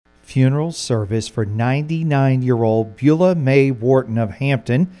Funeral service for 99-year-old Beulah Mae Wharton of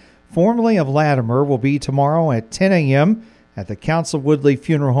Hampton, formerly of Latimer, will be tomorrow at 10 a.m. at the Council Woodley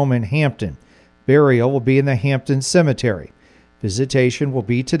Funeral Home in Hampton. Burial will be in the Hampton Cemetery. Visitation will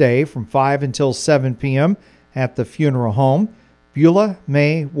be today from 5 until 7 p.m. at the funeral home. Beulah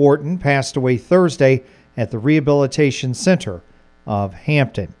Mae Wharton passed away Thursday at the Rehabilitation Center of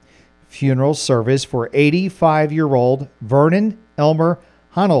Hampton. Funeral service for 85-year-old Vernon Elmer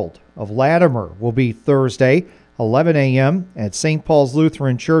Hunold of Latimer will be Thursday, 11 a.m. at St. Paul's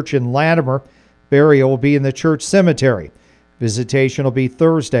Lutheran Church in Latimer. Burial will be in the church cemetery. Visitation will be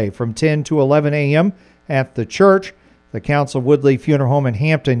Thursday from 10 to 11 a.m. at the church. The Council Woodley Funeral Home in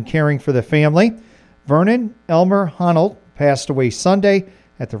Hampton caring for the family. Vernon Elmer Hunold passed away Sunday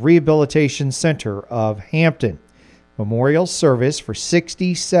at the Rehabilitation Center of Hampton. Memorial service for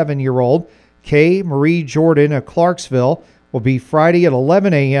 67-year-old Kay Marie Jordan of Clarksville will be Friday at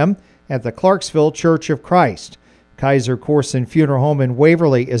 11 a.m. at the Clarksville Church of Christ. Kaiser Corson Funeral Home in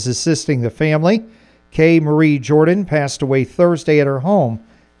Waverly is assisting the family. Kay Marie Jordan passed away Thursday at her home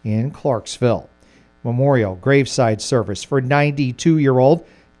in Clarksville. Memorial graveside service for 92-year-old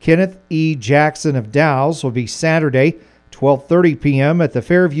Kenneth E. Jackson of Dowse will be Saturday, 12:30 p.m. at the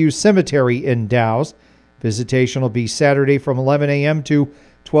Fairview Cemetery in Dowse. Visitation will be Saturday from 11 a.m. to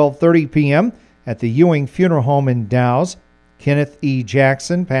 12:30 p.m. at the Ewing Funeral Home in Dowse. Kenneth E.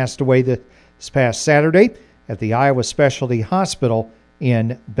 Jackson passed away this past Saturday at the Iowa Specialty Hospital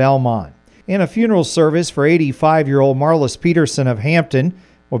in Belmont. And a funeral service for 85-year-old Marlis Peterson of Hampton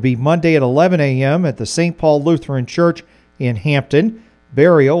will be Monday at 11 a.m. at the St. Paul Lutheran Church in Hampton.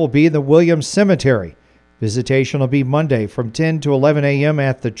 Burial will be in the Williams Cemetery. Visitation will be Monday from 10 to 11 a.m.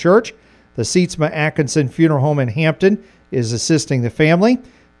 at the church. The Seatsma Atkinson Funeral Home in Hampton is assisting the family.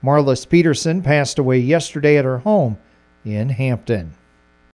 Marlis Peterson passed away yesterday at her home in Hampton.